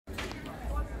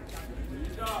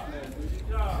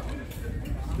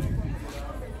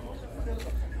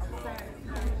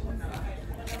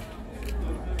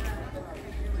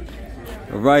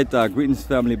Alright, greetings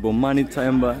family, Bomani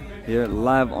Taimba here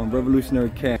live on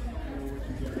Revolutionary Camp.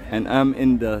 And I'm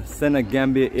in the Sena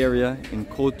Gambia area in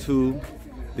Kotu,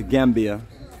 the Gambia.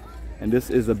 And this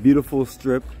is a beautiful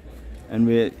strip. And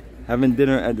we're having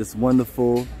dinner at this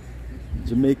wonderful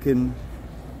Jamaican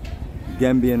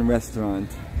Gambian restaurant.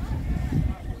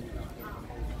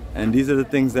 And these are the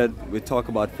things that we talk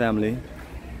about, family.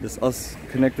 Just us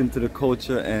connecting to the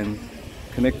culture and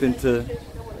connecting to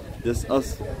just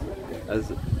us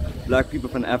as black people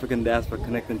from the African diaspora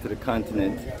connecting to the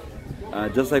continent.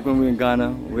 Just like when we're in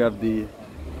Ghana, we have the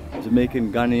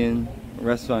Jamaican Ghanaian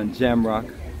restaurant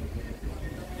Jamrock.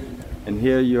 And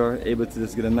here you're able to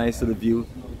just get a nice little view.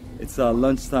 It's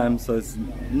lunchtime, so it's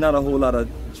not a whole lot of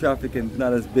traffic and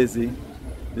not as busy.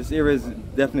 This area is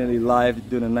definitely live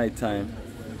during the nighttime.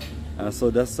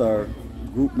 So that's our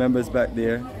group members back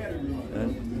there.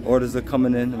 And orders are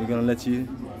coming in, and we're gonna let you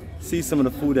see some of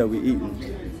the food that we're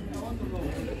eating.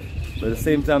 But at the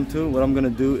same time too, what I'm gonna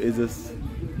do is just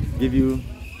give you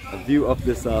a view of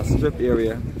this strip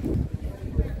area.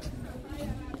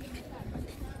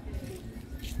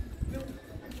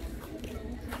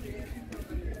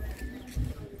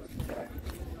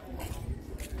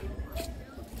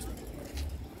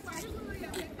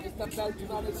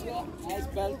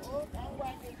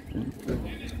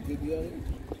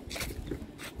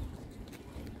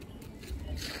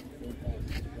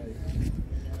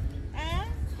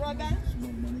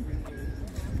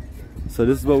 So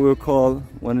this is what we'll call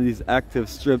one of these active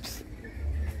strips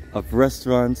of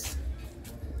restaurants,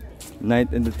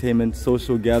 night entertainment,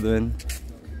 social gathering,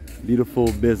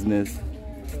 beautiful business.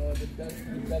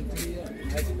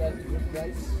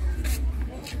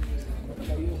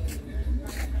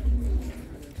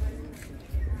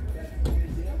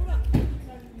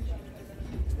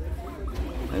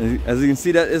 And as you can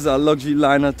see, that is a luxury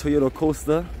liner Toyota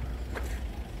Coaster.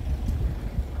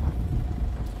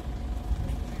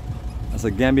 It's a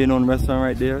Gambian-owned restaurant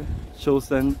right there,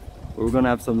 Chosen, where we're gonna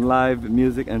have some live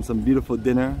music and some beautiful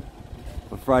dinner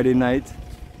for Friday night.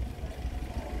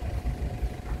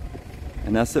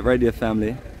 And that's it right there,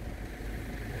 family.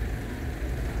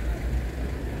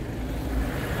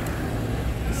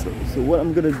 So what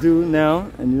I'm gonna do now,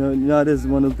 and you know this is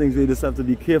one of the things we just have to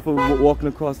be careful walking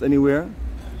across anywhere.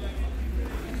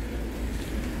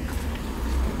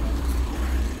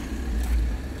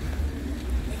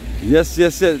 Yes. You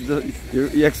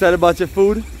excited about your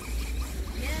food?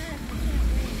 Yeah.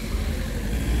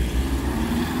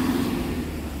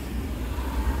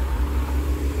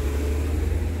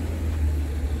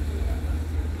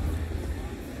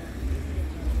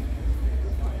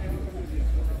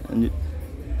 And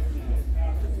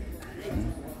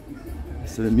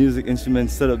so the music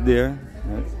instruments set up there.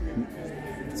 Right?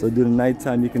 So during the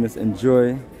nighttime you can just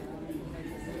enjoy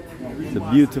the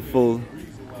beautiful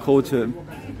culture,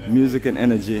 music and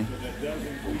energy.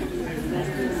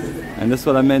 And that's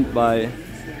what I meant by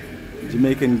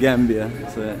Jamaican Gambia.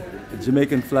 So the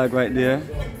Jamaican flag right there,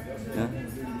 yeah?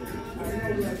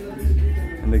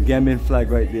 And the Gambian flag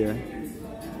right there.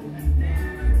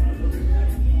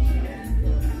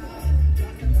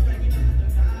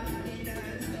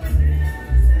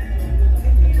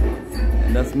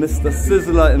 And that's Mr.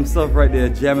 Sizzler himself right there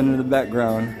jamming in the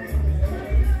background.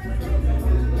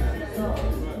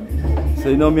 So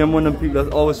you know me, I'm one of them people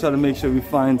that's always trying to make sure we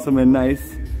find somewhere nice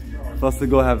for us to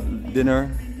go have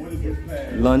dinner,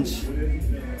 lunch,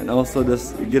 and also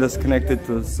just get us connected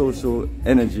to social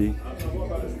energy.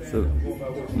 So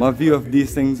my view of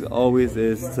these things always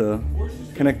is to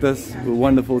connect us with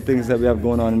wonderful things that we have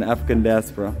going on in the African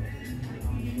diaspora.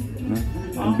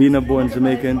 And being a born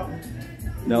Jamaican,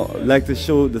 now I like to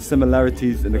show the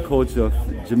similarities in the culture of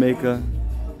Jamaica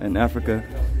and Africa,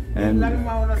 and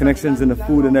connections in the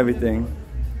food and everything.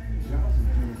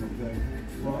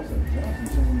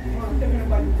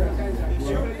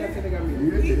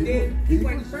 He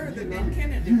went further than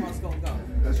Kennedy was going to go.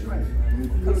 That's right.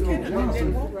 Because Kennedy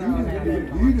didn't want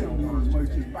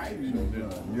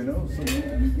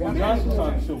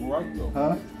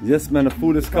Yes, man, the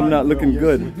food is coming out looking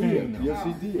good. Yes,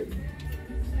 he did.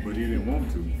 But he didn't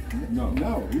want to. No,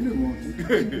 he didn't want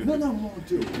to. No, want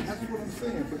to. That's what I'm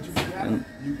saying. But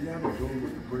you gotta go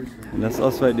with the person. And that's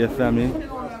us right there, family.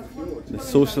 The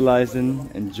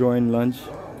socializing, enjoying lunch.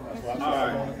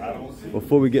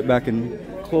 Before we get back and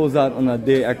close out on our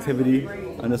day activity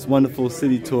on this wonderful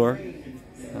city tour.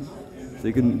 So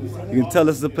you can tell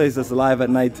us the place that's live at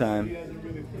nighttime.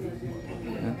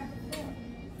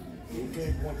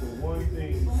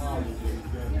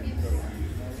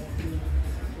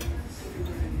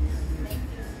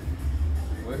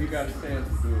 he got a chance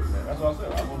to do it, man. That's what I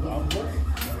said.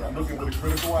 I'm looking with a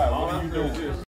critical eye. What are you doing?